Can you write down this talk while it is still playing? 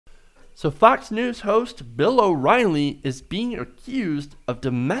So Fox News host Bill O'Reilly is being accused of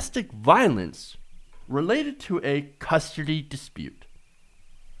domestic violence related to a custody dispute.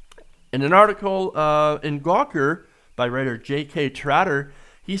 In an article in Gawker by writer J.K. Trotter,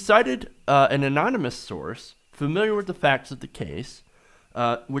 he cited an anonymous source familiar with the facts of the case,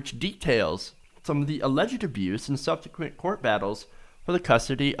 which details some of the alleged abuse and subsequent court battles for the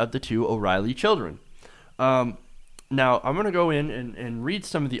custody of the two O'Reilly children. Now, I'm going to go in and read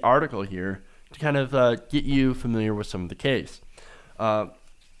some of the article here to kind of get you familiar with some of the case.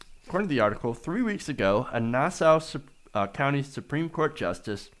 According to the article, 3 weeks ago, a Nassau County Supreme Court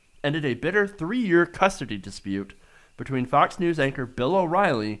justice ended a bitter 3-year custody dispute between Fox News anchor Bill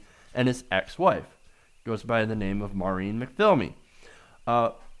O'Reilly and his ex-wife. Goes by the name of Maureen McPhilmy.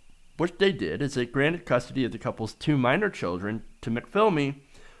 What they did is they granted custody of the couple's 2 minor children to McPhilmy.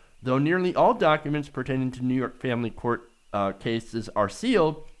 Though nearly all documents pertaining to New York family court cases are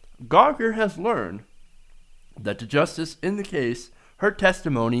sealed, Gawker has learned that the justice in the case heard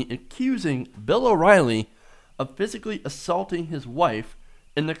testimony accusing Bill O'Reilly of physically assaulting his wife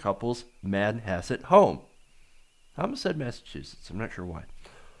in the couple's Manhasset home. I almost said Massachusetts. I'm not sure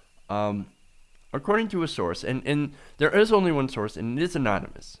why. According to a source, and there is only one source, and it is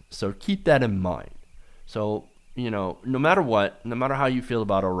anonymous, so keep that in mind. So, no matter what, no matter how you feel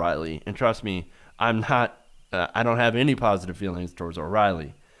about O'Reilly, and trust me, I don't have any positive feelings towards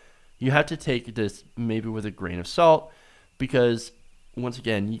O'Reilly. You have to take this maybe with a grain of salt, because once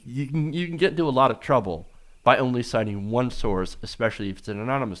again, you can get into a lot of trouble by only citing one source, especially if it's an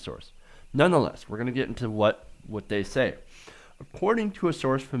anonymous source. Nonetheless, we're going to get into what they say. According to a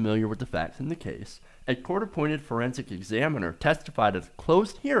source familiar with the facts in the case, a court-appointed forensic examiner testified at a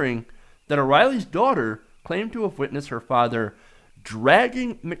closed hearing that O'Reilly's daughter claimed to have witnessed her father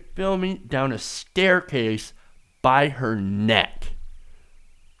dragging McPhilmy down a staircase by her neck,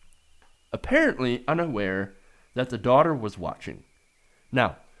 apparently unaware that the daughter was watching.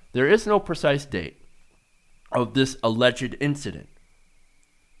 Now, there is no precise date of this alleged incident,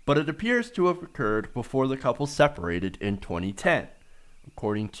 but it appears to have occurred before the couple separated in 2010,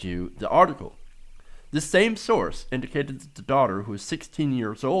 according to the article. The same source indicated that the daughter, who is 16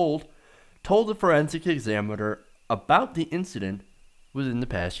 years old, told the forensic examiner about the incident within the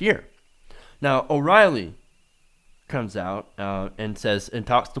past year. Now, O'Reilly comes out and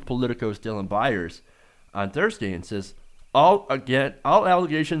talks to Politico's Dylan Byers on Thursday and says, all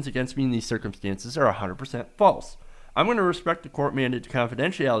allegations against me in these circumstances are 100% false. I'm going to respect the court-mandated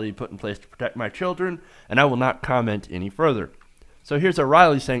confidentiality put in place to protect my children, and I will not comment any further. So here's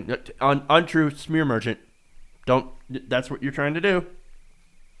O'Reilly saying, untrue, smear merchant. That's what you're trying to do.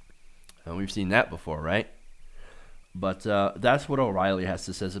 And we've seen that before, right? But that's what O'Reilly has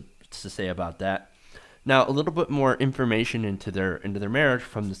to say about that. Now, a little bit more information into their marriage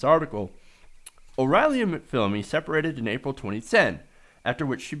from this article. O'Reilly and McPhilmy separated in April 2010, after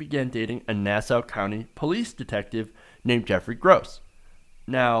which she began dating a Nassau County police detective named Jeffrey Gross.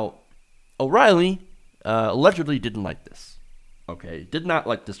 Now, O'Reilly allegedly didn't like this. Okay, did not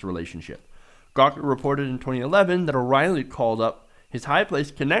like this relationship. Gawker reported in 2011 that O'Reilly called up his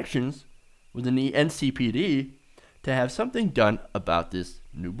high-placed connections within the NCPD to have something done about this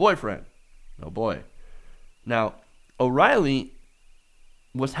new boyfriend. Oh boy. Now, O'Reilly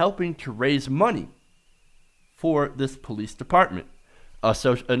was helping to raise money for this police department,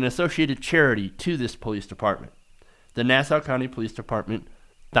 an associated charity to this police department, the Nassau County Police Department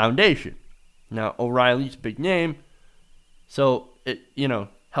Foundation. Now, O'Reilly's big name, so it,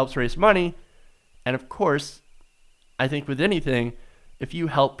 helps raise money. And of course, I think with anything, if you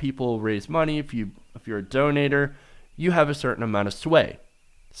help people raise money, if you're a donator, you have a certain amount of sway.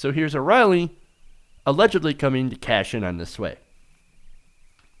 So here's O'Reilly allegedly coming to cash in on this sway.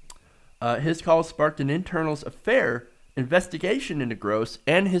 His call sparked an internal affair investigation into Gross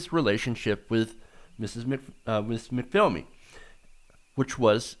and his relationship with Mrs. McPhilmy, which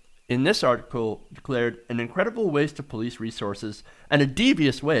was, in this article, declared an incredible waste of police resources and a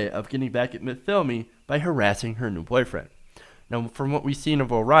devious way of getting back at McPhilmy by harassing her new boyfriend. Now, from what we've seen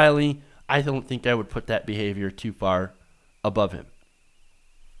of O'Reilly, I don't think I would put that behavior too far above him,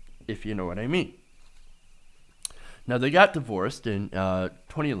 if you know what I mean. Now, they got divorced in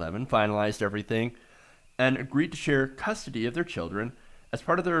 2011, finalized everything, and agreed to share custody of their children. As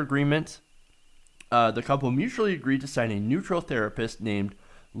part of their agreement, the couple mutually agreed to sign a neutral therapist named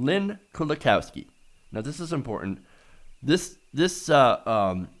Lynn Kulikowski. Now, this is important. This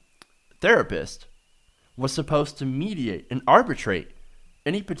therapist was supposed to mediate and arbitrate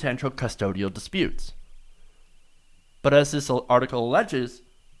any potential custodial disputes. But as this article alleges,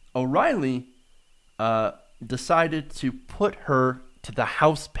 O'Reilly decided to put her to the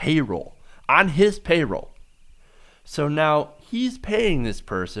house payroll, on his payroll. So now he's paying this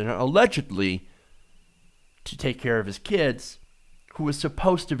person, allegedly, to take care of his kids, who is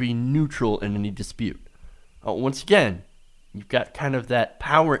supposed to be neutral in any dispute. Once again, you've got kind of that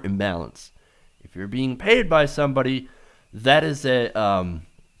power imbalance. If you're being paid by somebody, that is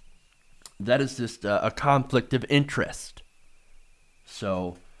just a conflict of interest.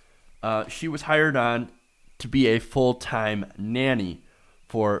 So she was hired on to be a full-time nanny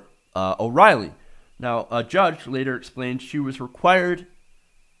for O'Reilly. Now, a judge later explained she was required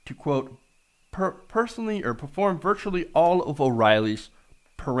to, quote, personally or perform virtually all of O'Reilly's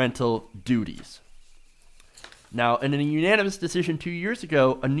parental duties. Now, in a unanimous decision 2 years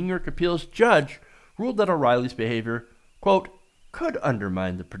ago, a New York appeals judge ruled that O'Reilly's behavior, quote, could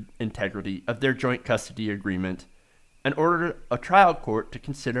undermine the integrity of their joint custody agreement and ordered a trial court to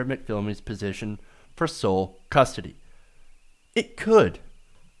consider McPhilmy's position for sole custody. It could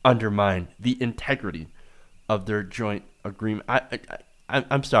undermine the integrity of their joint agreement.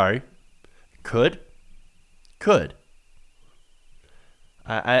 I'm sorry. Could.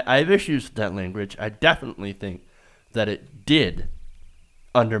 I have issues with that language. I definitely think that it did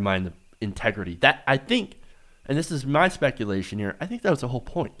undermine the integrity. That, I think, and this is my speculation here, I think that was the whole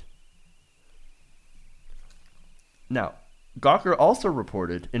point. Now, Gawker also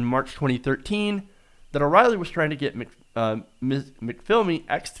reported in March 2013 that O'Reilly was trying to get Ms. McPhilmy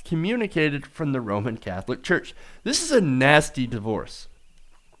excommunicated from the Roman Catholic Church. This is a nasty divorce.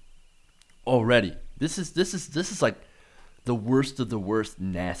 Already. This is like the worst of the worst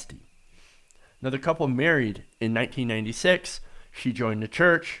nasty. Now, the couple married in 1996. She joined the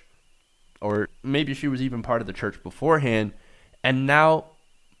church, or maybe she was even part of the church beforehand, and now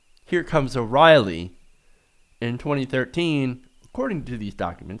here comes O'Reilly in 2013, according to these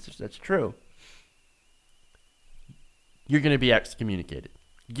documents, if that's true. You're going to be excommunicated.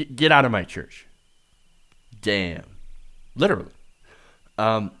 Get out of my church. Damn. Literally.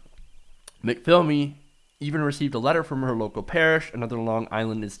 McPhilmy even received a letter from her local parish, another Long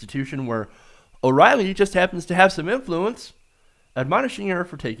Island institution, where O'Reilly just happens to have some influence, admonishing her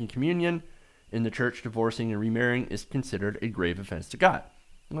for taking communion. In the church, divorcing and remarrying is considered a grave offense to God.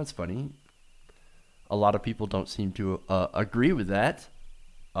 And that's funny. A lot of people don't seem to agree with that.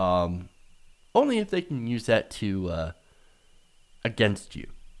 Only if they can use that to against you.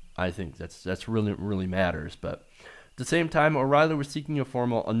 I think that's really matters. But at the same time, O'Reilly was seeking a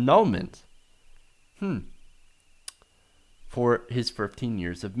formal annulment for his 15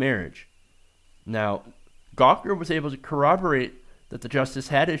 years of marriage. Now, Gawker was able to corroborate that the justice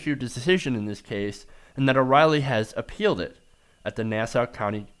had issued a decision in this case and that O'Reilly has appealed it at the Nassau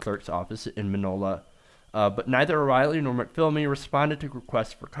County Clerk's office in Manola. But neither O'Reilly nor McPhilmy responded to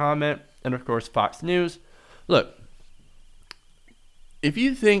requests for comment. And, of course, Fox News. Look, if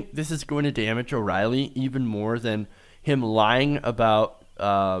you think this is going to damage O'Reilly even more than him lying about,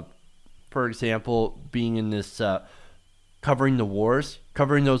 for example, being in this, covering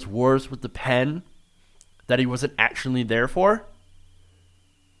those wars with the pen that he wasn't actually there for,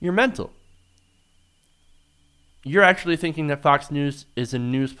 you're mental. You're actually thinking that Fox News is a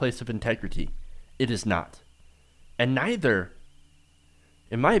news place of integrity. It is not. And neither,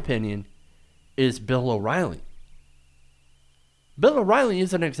 in my opinion, is Bill O'Reilly. Bill O'Reilly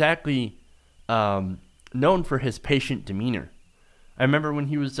isn't exactly known for his patient demeanor. I remember when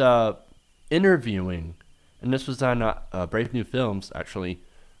he was interviewing, and this was on Brave New Films, actually,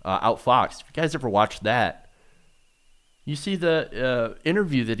 Out Fox. If you guys ever watched that, you see the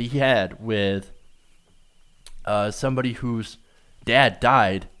interview that he had with somebody whose dad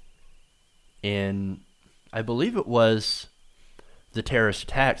died in, I believe it was the terrorist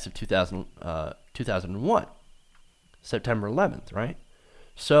attacks of 2001, September 11th, right?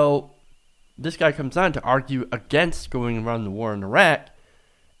 So this guy comes on to argue against going around the war in Iraq,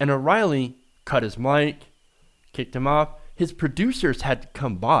 and O'Reilly cut his mic, kicked him off. His producers had to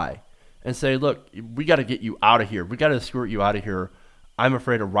come by and say, look, we got to get you out of here. We got to escort you out of here. I'm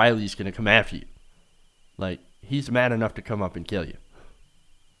afraid O'Reilly's going to come after you. Like, he's mad enough to come up and kill you.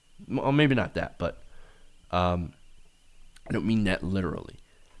 Well, maybe not that, but I don't mean that literally.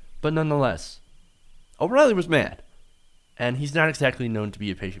 But nonetheless, O'Reilly was mad. And he's not exactly known to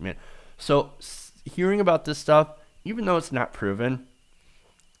be a patient man. So hearing about this stuff, even though it's not proven,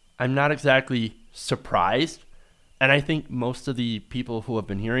 I'm not exactly surprised. And I think most of the people who have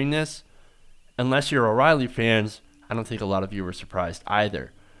been hearing this, unless you're O'Reilly fans, I don't think a lot of you were surprised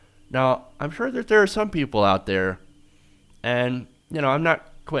either. Now, I'm sure that there are some people out there, and, you know, I'm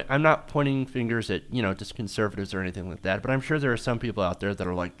not pointing fingers at, you know, just conservatives or anything like that, but I'm sure there are some people out there that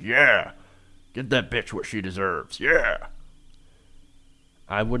are like, yeah, give that bitch what she deserves, yeah.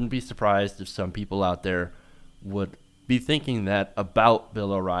 I wouldn't be surprised if some people out there would be thinking that about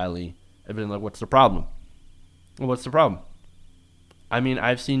Bill O'Reilly and been like, what's the problem? Well, what's the problem? I mean,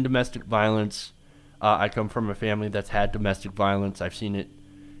 I've seen domestic violence. I come from a family that's had domestic violence. I've seen it,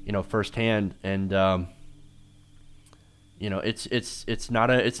 firsthand, and it's not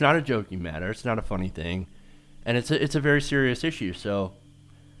a joking matter. It's not a funny thing, and it's a very serious issue. So,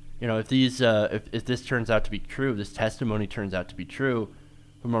 if this turns out to be true, this testimony turns out to be true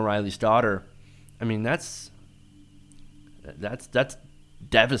from O'Reilly's daughter, I mean, that's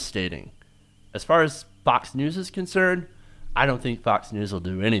devastating. As far as Fox News is concerned, I don't think Fox News will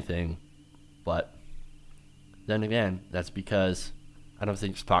do anything, but then again, that's because I don't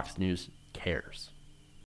think Fox News cares.